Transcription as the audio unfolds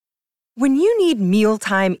When you need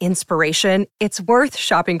mealtime inspiration, it's worth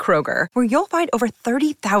shopping Kroger, where you'll find over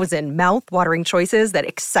 30,000 mouth-watering choices that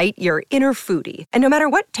excite your inner foodie. And no matter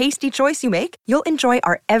what tasty choice you make, you'll enjoy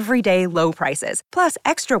our everyday low prices, plus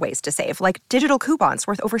extra ways to save, like digital coupons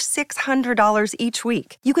worth over $600 each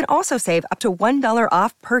week. You can also save up to $1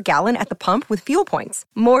 off per gallon at the pump with fuel points.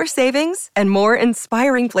 More savings and more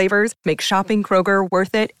inspiring flavors make shopping Kroger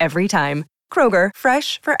worth it every time. Kroger,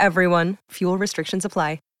 fresh for everyone. Fuel restrictions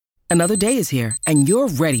apply. Another day is here, and you're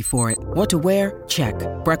ready for it. What to wear? Check.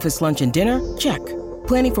 Breakfast, lunch, and dinner? Check.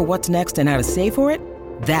 Planning for what's next and how to save for it?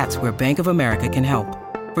 That's where Bank of America can help.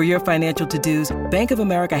 For your financial to-dos, Bank of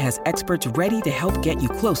America has experts ready to help get you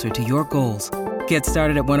closer to your goals. Get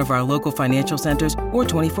started at one of our local financial centers or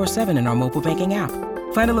 24/7 in our mobile banking app.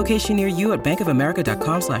 Find a location near you at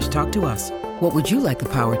bankofamerica.com/talktous. What would you like the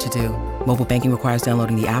power to do? Mobile banking requires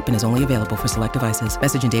downloading the app and is only available for select devices.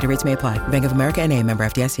 Message and data rates may apply. Bank of America N.A., member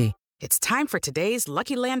FDIC. It's time for today's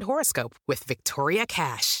Lucky Land horoscope with Victoria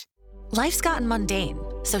Cash. Life's gotten mundane,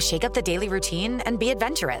 so shake up the daily routine and be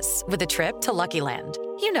adventurous with a trip to Lucky Land.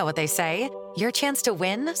 You know what they say, your chance to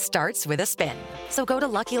win starts with a spin. So go to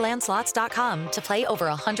LuckyLandSlots.com to play over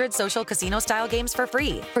 100 social casino-style games for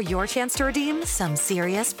free for your chance to redeem some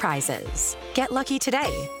serious prizes. Get lucky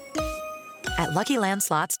today at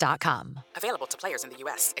LuckyLandSlots.com. Available to players in the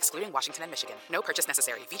U.S., excluding Washington and Michigan. No purchase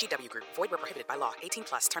necessary. VGW Group. Void where prohibited by law. 18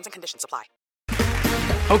 plus. Terms and conditions apply.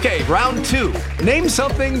 Okay, round two. Name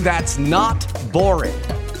something that's not boring.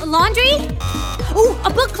 A laundry? Ooh, a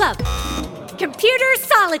book club. Computer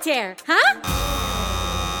solitaire, huh?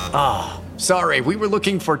 Ah, sorry. We were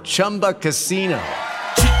looking for Chumba Casino.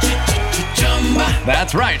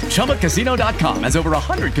 That's right. ChumbaCasino.com has over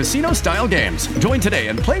 100 casino-style games. Join today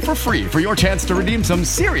and play for free for your chance to redeem some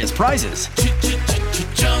serious prizes.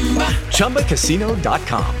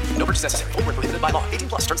 ChumbaCasino.com. No purchase necessary. Void where prohibited by law. 18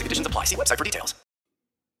 plus. Terms and conditions apply. See website for details.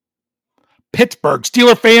 Pittsburgh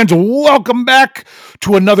Steeler fans, welcome back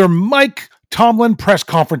to another Mike Tomlin press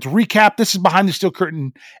conference recap. This is Behind the Steel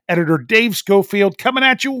Curtain editor Dave Schofield coming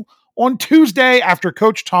at you on Tuesday after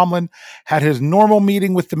Coach Tomlin had his normal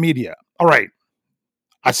meeting with the media. All right,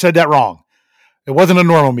 I said that wrong. It wasn't a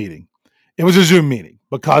normal meeting. It was a Zoom meeting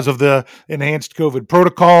because of the enhanced COVID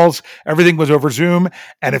protocols. Everything was over Zoom.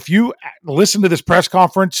 And if you listen to this press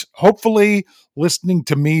conference, hopefully listening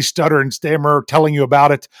to me stutter and stammer telling you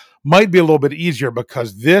about it might be a little bit easier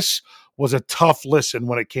because this was a tough listen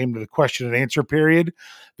when it came to the question and answer period.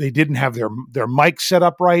 They didn't have their mic set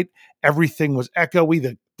up right. Everything was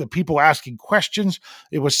echoey. The people asking questions,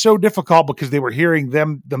 it was so difficult because they were hearing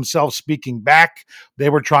themselves speaking back. They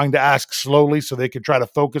were trying to ask slowly so they could try to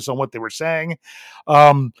focus on what they were saying.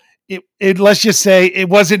 Let's just say it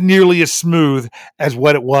wasn't nearly as smooth as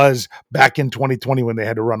what it was back in 2020 when they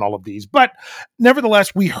had to run all of these. But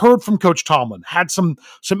nevertheless, we heard from Coach Tomlin, had some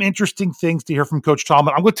interesting things to hear from Coach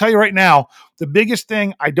Tomlin. I'm going to tell you right now, the biggest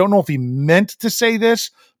thing, I don't know if he meant to say this,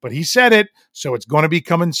 but he said it, so it's going to be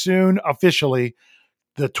coming soon officially.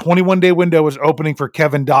 The 21-day window is opening for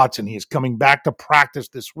Kevin Dotson. He is coming back to practice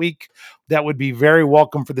this week. That would be very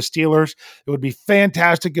welcome for the Steelers. It would be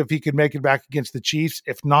fantastic if he could make it back against the Chiefs.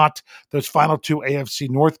 If not, those final two AFC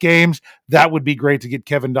North games, that would be great to get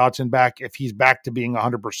Kevin Dotson back if he's back to being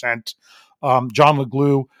 100%. John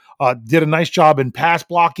LeGlue did a nice job in pass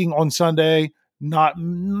blocking on Sunday.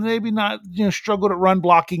 Maybe not struggled at run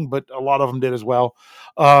blocking, but a lot of them did as well.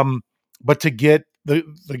 But to get the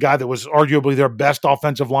guy that was arguably their best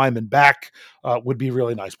offensive lineman back would be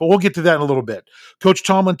really nice. But we'll get to that in a little bit. Coach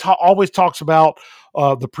Tomlin always talks about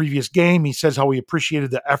the previous game. He says how he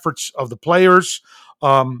appreciated the efforts of the players.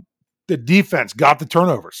 The defense got the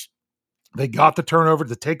turnovers. They got the turnover,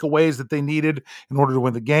 the takeaways that they needed in order to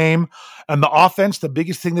win the game. And the offense, the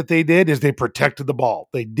biggest thing that they did is they protected the ball.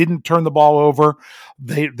 They didn't turn the ball over.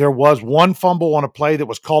 There was one fumble on a play that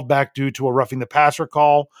was called back due to a roughing the passer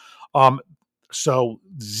call. So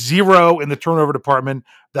 0 in the turnover department.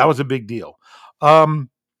 That was a big deal.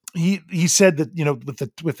 He said that,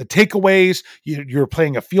 with the takeaways, you're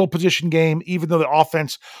playing a field position game, even though the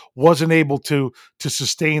offense wasn't able to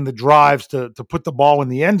sustain the drives to put the ball in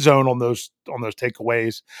the end zone on those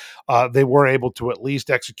takeaways. They were able to at least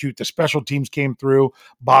execute. The special teams came through.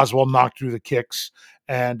 Boswell knocked through the kicks,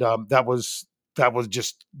 and that was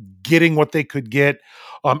just getting what they could get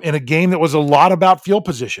in a game that was a lot about field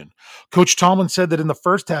position. Coach Tomlin said that in the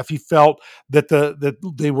first half, he felt that that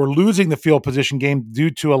they were losing the field position game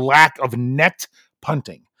due to a lack of net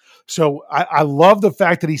punting. So I love the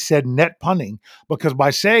fact that he said net punting, because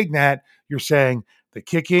by saying that, you're saying the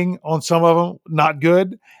kicking on some of them, not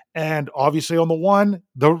good, And obviously on the one,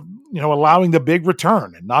 allowing the big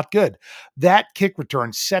return, and not good. That kick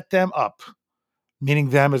return set them up, meaning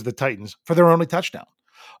them as the Titans, for their only touchdown.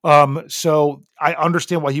 So I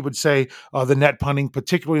understand why he would say the net punting,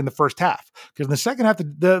 particularly in the first half, because in the second half,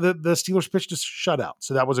 the Steelers pitched a shutout.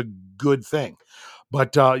 So that was a good thing.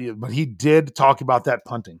 But he did talk about that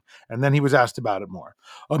punting, and then he was asked about it more.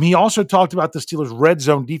 He also talked about the Steelers' red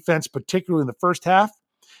zone defense, particularly in the first half.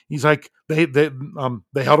 He's like, they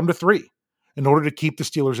held him to 3 in order to keep the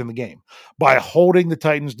Steelers in the game by holding the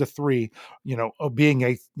Titans to 3, being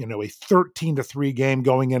a 13-3 game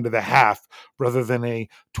going into the half rather than a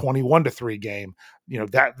 21-3 game.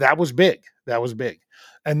 That was big. That was big.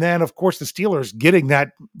 And then of course the Steelers getting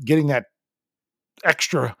that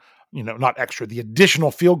extra, not extra, the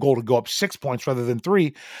additional field goal to go up 6 points rather than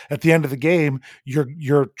 3 at the end of the game.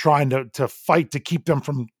 You're trying to fight to keep them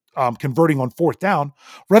from converting on 4th down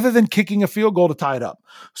rather than kicking a field goal to tie it up.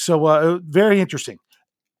 So very interesting.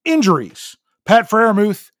 Injuries. Pat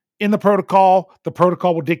Freiermuth in the protocol. The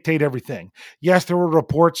protocol will dictate everything. Yes, there were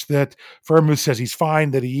reports that Freiermuth says he's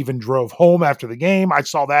fine, that he even drove home after the game. I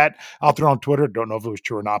saw that out there on Twitter. Don't know if it was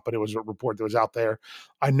true or not, but it was a report that was out there.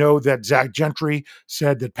 I know that Zach Gentry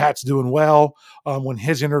said that Pat's doing well when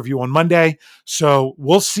his interview on Monday. So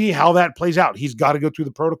we'll see how that plays out. He's got to go through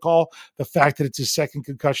the protocol. The fact that it's his second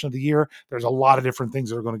concussion of the year, there's a lot of different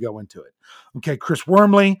things that are going to go into it. Okay, Chris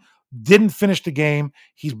Wormley didn't finish the game.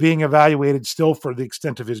 He's being evaluated still for the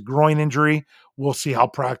extent of his groin injury. We'll see how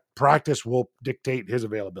practice will dictate his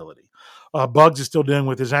availability. Buggs is still dealing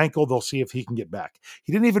with his ankle. They'll see if he can get back.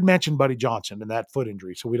 He didn't even mention Buddy Johnson and that foot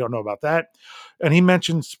injury, so we don't know about that. And he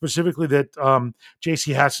mentioned specifically that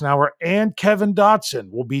J.C. Hassenauer and Kevin Dotson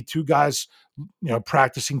will be 2 guys,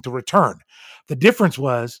 practicing to return. The difference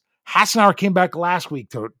was Hassenauer came back last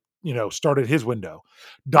week to started his window.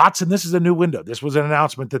 Dotson, this is a new window. This was an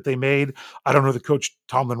announcement that they made. I don't know that Coach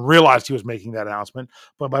Tomlin realized he was making that announcement,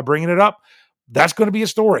 but by bringing it up, that's going to be a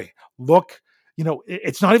story. Look,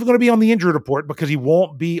 it's not even going to be on the injury report because he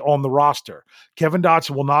won't be on the roster. Kevin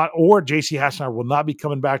Dotson will not, or J.C. Hassenauer will not be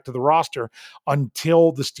coming back to the roster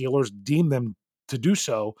until the Steelers deem them to do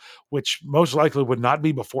so, which most likely would not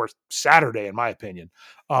be before Saturday, in my opinion.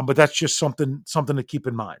 But that's just something to keep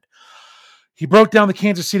in mind. He broke down the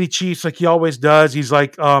Kansas City Chiefs like he always does. He's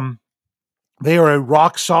like, they are a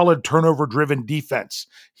rock-solid, turnover-driven defense.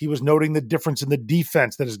 He was noting the difference in the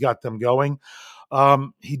defense that has got them going.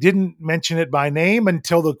 He didn't mention it by name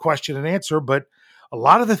until the question and answer, but a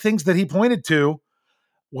lot of the things that he pointed to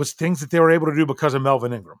was things that they were able to do because of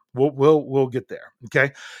Melvin Ingram. We'll get there,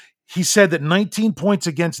 okay? He said that 19 points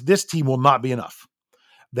against this team will not be enough.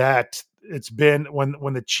 That it's been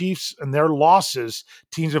when the Chiefs and their losses,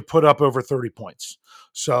 teams have put up over 30 points.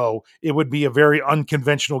 So it would be a very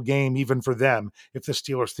unconventional game even for them if the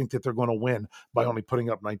Steelers think that they're going to win by only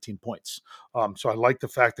putting up 19 points. So I like the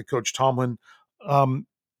fact that Coach Tomlin,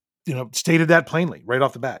 stated that plainly right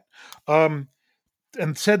off the bat.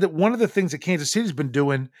 And said that one of the things that Kansas City's been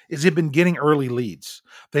doing is they've been getting early leads.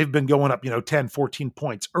 They've been going up, 10, 14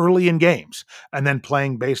 points early in games and then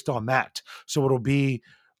playing based on that. So it'll be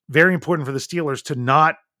very important for the Steelers to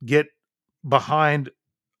not get behind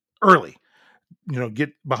early,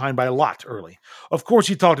 get behind by a lot early. Of course,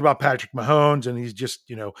 he talked about Patrick Mahomes and he's just,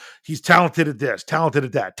 he's talented at this, talented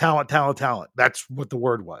at that, talent. That's what the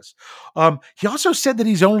word was. He also said that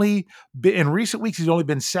he's only been, in recent weeks, he's only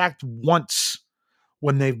been sacked once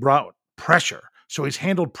when they've brought pressure. So he's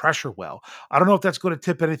handled pressure well. I don't know if that's going to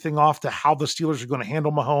tip anything off to how the Steelers are going to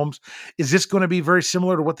handle Mahomes. Is this going to be very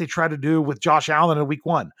similar to what they tried to do with Josh Allen in week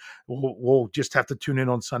 1? We'll just have to tune in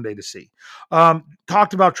on Sunday to see.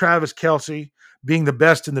 Talked about Travis Kelce being the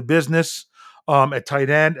best in the business at tight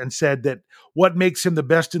end and said that what makes him the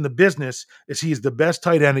best in the business is he's the best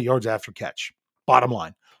tight end at yards after catch. Bottom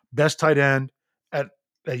line, best tight end at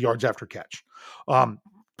yards after catch.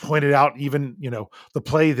 Pointed out even, the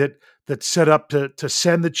play that set up to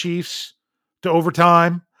send the Chiefs to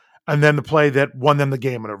overtime and then the play that won them the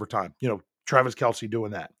game in overtime. Travis Kelce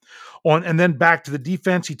doing that. And then back to the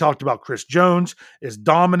defense, he talked about Chris Jones is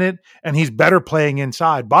dominant and he's better playing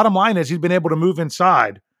inside. Bottom line is he's been able to move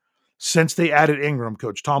inside since they added Ingram.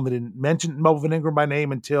 Coach Tomlin didn't mention Melvin Ingram by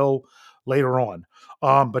name until later on.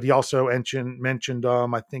 But he also mentioned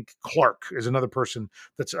I think Clark is another person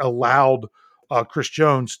that's allowed Chris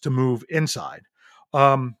Jones to move inside.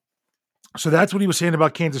 So that's what he was saying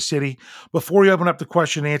about Kansas City. Before he opened up the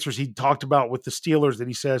question and answers, he talked about with the Steelers that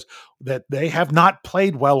he says that they have not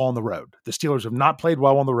played well on the road. The Steelers have not played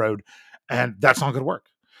well on the road, and that's not going to work.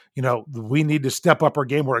 We need to step up our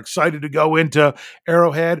game. We're excited to go into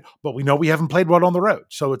Arrowhead, but we know we haven't played well on the road.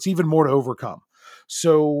 So it's even more to overcome.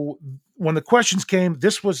 So when the questions came,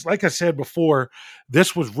 this was, like I said before,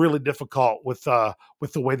 this was really difficult with the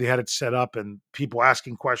way they had it set up and people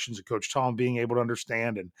asking questions and Coach Tom being able to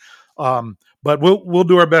understand. And but we'll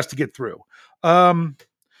do our best to get through.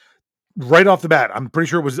 Right off the bat, I'm pretty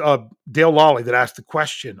sure it was Dale Lawley that asked the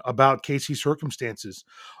question about Casey's circumstances.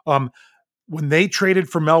 When they traded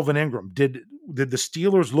for Melvin Ingram, did the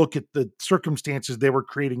Steelers look at the circumstances they were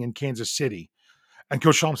creating in Kansas City? And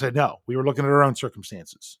Coach Tom said, no, we were looking at our own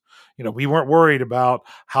circumstances. We weren't worried about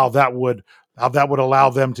how that would allow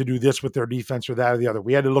them to do this with their defense or that or the other.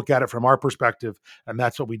 We had to look at it from our perspective, and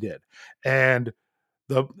that's what we did. And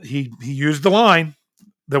he used the line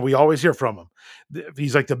that we always hear from him.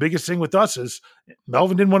 He's like, the biggest thing with us is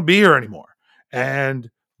Melvin didn't want to be here anymore. And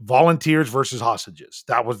volunteers versus hostages.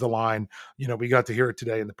 That was the line. We got to hear it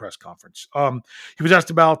today in the press conference. He was asked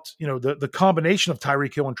about, the combination of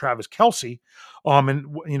Tyreek Hill and Travis Kelce, and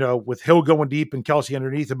with Hill going deep and Kelce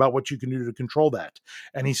underneath, about what you can do to control that.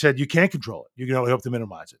 And he said, you can't control it. You can only hope to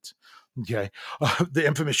minimize it. Okay. The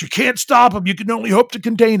infamous, you can't stop him. You can only hope to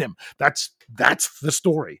contain him. That's the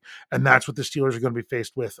story. And that's what the Steelers are going to be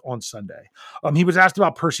faced with on Sunday. He was asked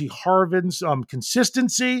about Percy Harvin's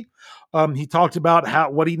consistency. He talked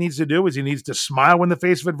about what he needs to do is he needs to smile in the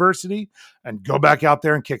face of adversity and go back out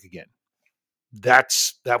there and kick again. That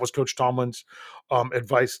was Coach Tomlin's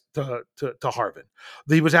advice to Harvin.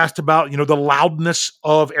 He was asked about, the loudness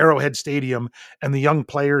of Arrowhead Stadium and the young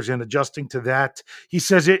players and adjusting to that. He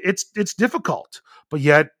says it's difficult, but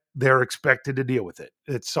yet they're expected to deal with it.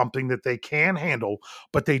 It's something that they can handle,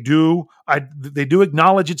 but they do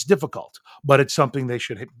acknowledge it's difficult, but it's something they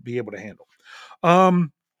should be able to handle.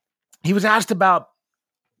 He was asked about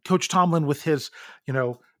Coach Tomlin with his,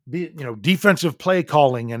 defensive play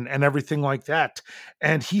calling and everything like that.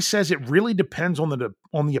 And he says it really depends on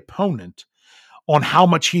the opponent, on how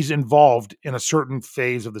much he's involved in a certain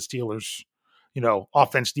phase of the Steelers,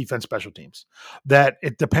 offense, defense, special teams. That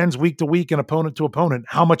it depends week to week and opponent to opponent,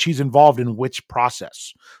 how much he's involved in which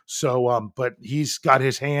process. So, but he's got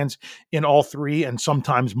his hands in all three and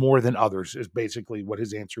sometimes more than others is basically what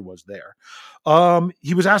his answer was there.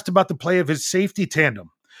 He was asked about the play of his safety tandem.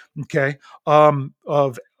 Okay.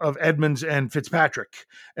 Of Edmonds and Fitzpatrick,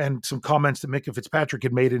 and some comments that Micah Fitzpatrick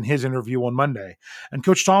had made in his interview on Monday. And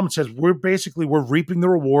Coach Tomlin says, we're reaping the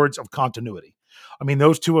rewards of continuity. I mean,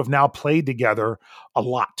 those two have now played together a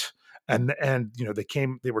lot. And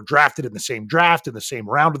they were drafted in the same draft, in the same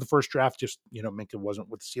round of the first draft. Just, Minka wasn't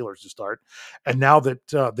with the Steelers to start. And now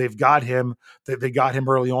that they've got him, they got him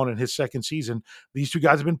early on in his second season, these two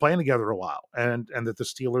guys have been playing together a while, and that the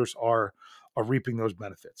Steelers are reaping those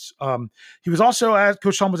benefits. He was also asked,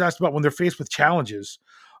 Coach Tom was asked about when they're faced with challenges.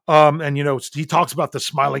 And he talks about the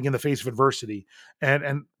smiling in the face of adversity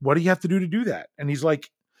and what do you have to do that? And he's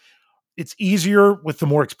like, it's easier with the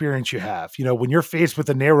more experience you have. When you're faced with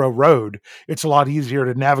a narrow road, it's a lot easier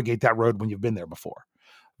to navigate that road when you've been there before.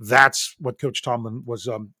 That's what Coach Tomlin was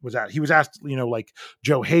at. He was asked, like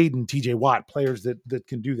Joe Hayden, TJ Watt, players that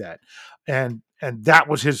can do that. And that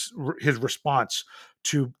was his response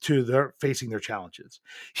to their facing their challenges.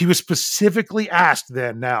 He was specifically asked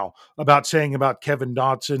then now about Kevin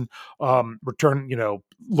Dotson return,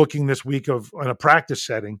 looking this week in a practice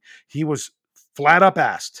setting. He was flat up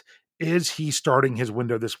asked, is he starting his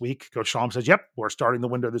window this week? Coach Tom says, yep, we're starting the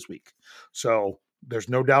window this week. So there's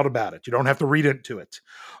no doubt about it. You don't have to read into it.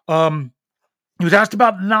 He was asked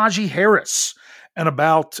about Najee Harris and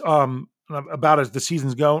about as the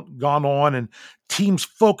season's gone on and teams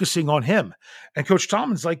focusing on him. And Coach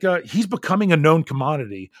Tomlin's like, he's becoming a known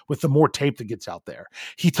commodity with the more tape that gets out there.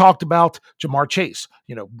 He talked about Jamar Chase.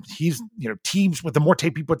 Teams with the more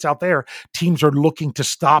tape he puts out there, teams are looking to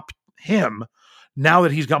stop him now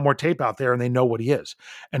that he's got more tape out there and they know what he is.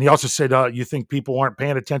 And he also said, you think people aren't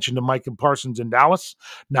paying attention to Micah Parsons in Dallas?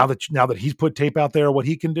 Now that he's put tape out there, what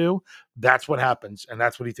he can do, that's what happens. And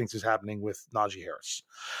that's what he thinks is happening with Najee Harris.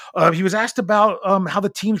 He was asked about how the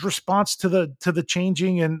team's response to the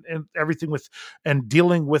changing and everything and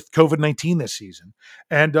dealing with COVID-19 this season.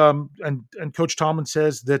 And Coach Tomlin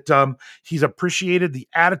says that he's appreciated the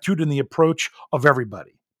attitude and the approach of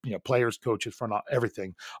everybody. Players, coaches, front,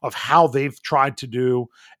 everything of how they've tried to do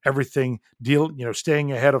everything,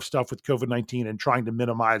 staying ahead of stuff with COVID-19 and trying to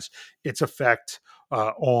minimize its effect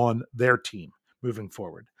on their team moving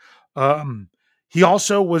forward. He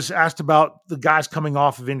also was asked about the guys coming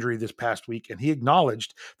off of injury this past week, and he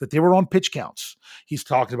acknowledged that they were on pitch counts. He's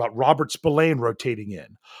talked about Robert Spillane rotating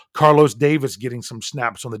in, Carlos Davis getting some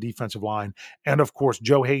snaps on the defensive line, and of course,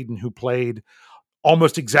 Joe Hayden, who played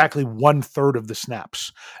almost exactly 1/3 of the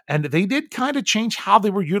snaps. And they did kind of change how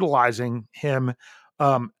they were utilizing him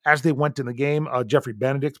as they went in the game, Jeffrey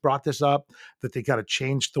Benedict brought this up, that they kind of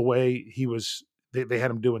changed the way they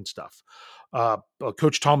had him doing stuff.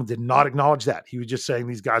 Coach Tomlin did not acknowledge that. He was just saying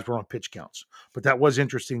these guys were on pitch counts, but that was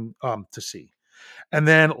interesting to see. And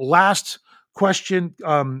then last question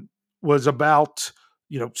was about,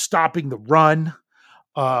 stopping the run.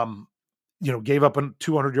 Gave up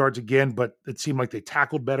 200 yards again, but it seemed like they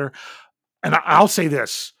tackled better. And I'll say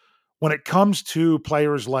this, when it comes to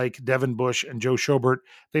players like Devin Bush and Joe Schobert,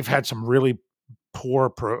 they've had some really poor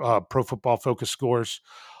pro football focus scores.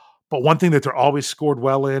 But one thing that they're always scored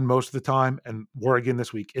well in most of the time, and were again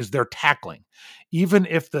this week, is their tackling. Even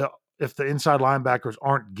if the inside linebackers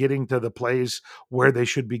aren't getting to the plays where they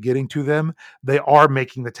should be getting to them, they are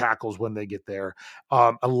making the tackles when they get there.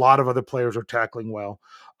 A lot of other players are tackling well.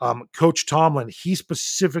 Coach Tomlin, he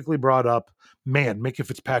specifically brought up, Minkah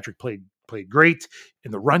Fitzpatrick played great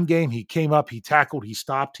in the run game. He came up, he tackled, he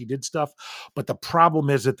stopped, he did stuff. But the problem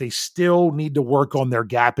is that they still need to work on their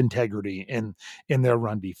gap integrity in their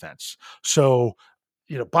run defense. So,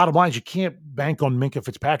 bottom line is you can't bank on Minkah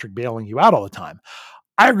Fitzpatrick bailing you out all the time.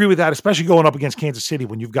 I agree with that, especially going up against Kansas City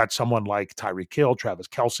when you've got someone like Tyreek Hill, Travis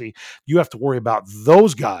Kelce. You have to worry about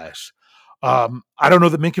those guys. I don't know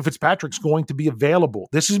that Minkah Fitzpatrick's going to be available.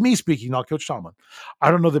 This is me speaking, not Coach Tomlin. I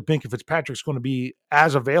don't know that Minkah Fitzpatrick's going to be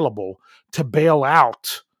as available to bail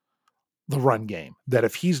out the run game, that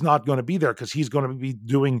if he's not going to be there because he's going to be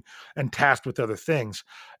doing and tasked with other things,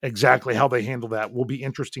 exactly how they handle that will be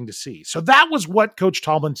interesting to see. So that was what Coach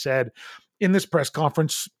Tomlin said in this press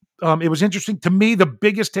conference. It was interesting to me. The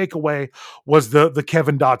biggest takeaway was the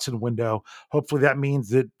Kevin Dotson window. Hopefully that means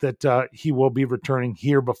that he will be returning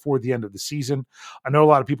here before the end of the season. I know a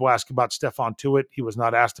lot of people ask about Stephon Tuitt. He was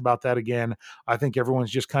not asked about that again. I think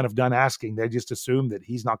everyone's just kind of done asking. They just assume that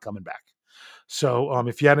he's not coming back. So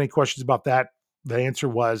if you had any questions about that, the answer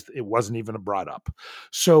was it wasn't even brought up.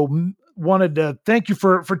 So wanted to thank you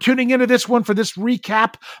for tuning into this one, for this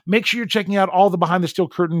recap. Make sure you're checking out all the Behind the Steel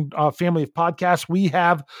Curtain family of podcasts. We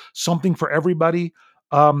have something for everybody.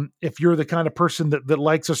 If you're the kind of person that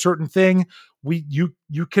likes a certain thing,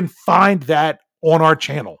 you can find that on our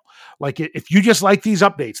channel. Like if you just like these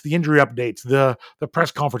updates, the injury updates, the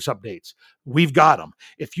press conference updates, we've got them.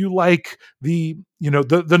 If you like the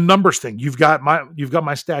numbers thing, you've got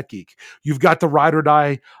my Stat Geek. You've got the Ride or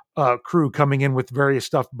Die crew coming in with various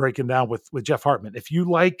stuff, breaking down with Jeff Hartman. If you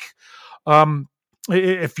like,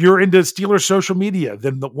 if you're into Steelers social media,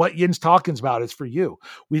 then what Yin's talking about is for you.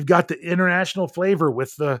 We've got the international flavor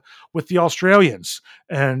with the Australians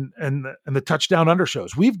and the touchdown under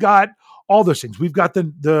shows. We've got all those things. We've got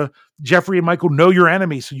the Jeffrey and Michael Know Your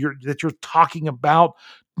Enemy. So you're talking about,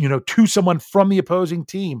 to someone from the opposing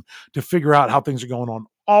team to figure out how things are going on,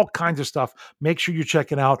 all kinds of stuff. Make sure you're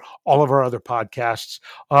checking out all of our other podcasts.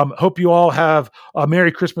 Hope you all have a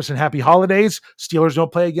Merry Christmas and Happy Holidays. Steelers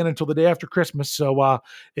don't play again until the day after Christmas. So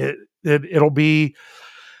it'll be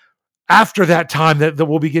after that time that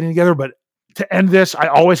we'll be getting together. But to end this, I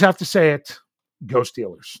always have to say it, go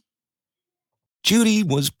Steelers. Judy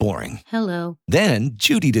was boring. Hello. Then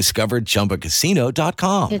Judy discovered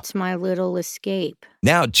ChumbaCasino.com. It's my little escape.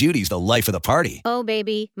 Now Judy's the life of the party. Oh,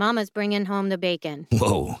 baby, mama's bringing home the bacon.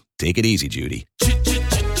 Whoa, take it easy, Judy.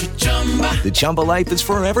 The Chumba life is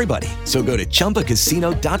for everybody. So go to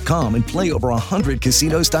ChumbaCasino.com and play over 100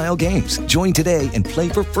 casino-style games. Join today and play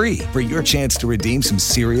for free for your chance to redeem some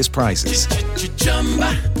serious prizes.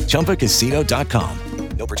 ChumbaCasino.com.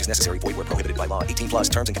 No purchase necessary. Void where prohibited by law.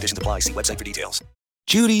 18+ terms and conditions apply. See website for details.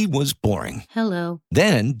 Judy was boring. Hello.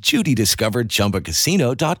 Then Judy discovered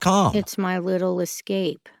ChumbaCasino.com. It's my little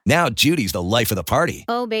escape. Now Judy's the life of the party.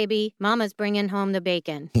 Oh, baby, mama's bringing home the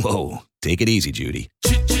bacon. Whoa, take it easy, Judy.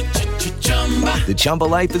 The Chumba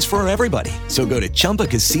life is for everybody. So go to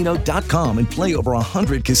ChumbaCasino.com and play over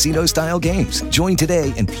 100 casino-style games. Join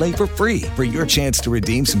today and play for free for your chance to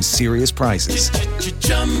redeem some serious prizes.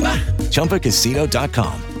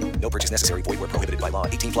 ChumbaCasino.com. No purchase necessary. Void where prohibited by law.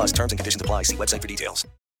 18+ terms and conditions apply. See website for details.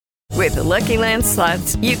 With the Lucky Land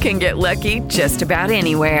Slots, you can get lucky just about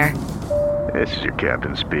anywhere. This is your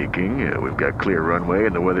captain speaking. We've got clear runway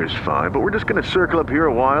and the weather's fine, but we're just going to circle up here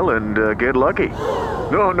a while and get lucky.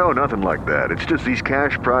 No, nothing like that. It's just these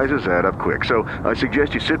cash prizes add up quick. So I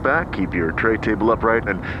suggest you sit back, keep your tray table upright,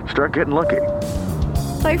 and start getting lucky.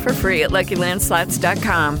 Play for free at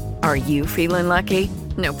LuckyLandSlots.com. Are you feeling lucky?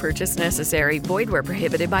 No purchase necessary. Void where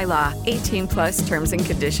prohibited by law. 18+ terms and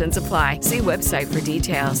conditions apply. See website for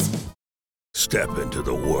details. Step into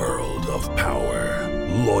the world of power,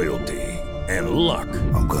 loyalty, and luck.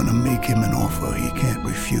 I'm gonna make him an offer he can't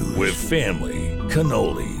refuse. With family,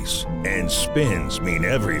 cannolis, and spins mean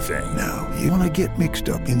everything. Now, you want to get mixed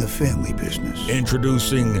up in the family business.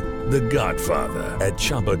 Introducing The Godfather at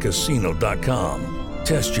ChumbaCasino.com.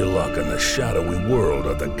 Test your luck in the shadowy world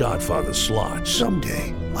of The Godfather slot.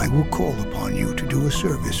 Someday, I will call upon you to do a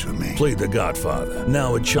service for me. Play The Godfather,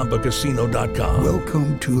 now at ChumbaCasino.com.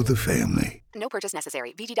 Welcome to the family. No purchase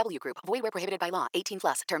necessary. VGW Group. Void where prohibited by law.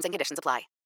 18+. Terms and conditions apply.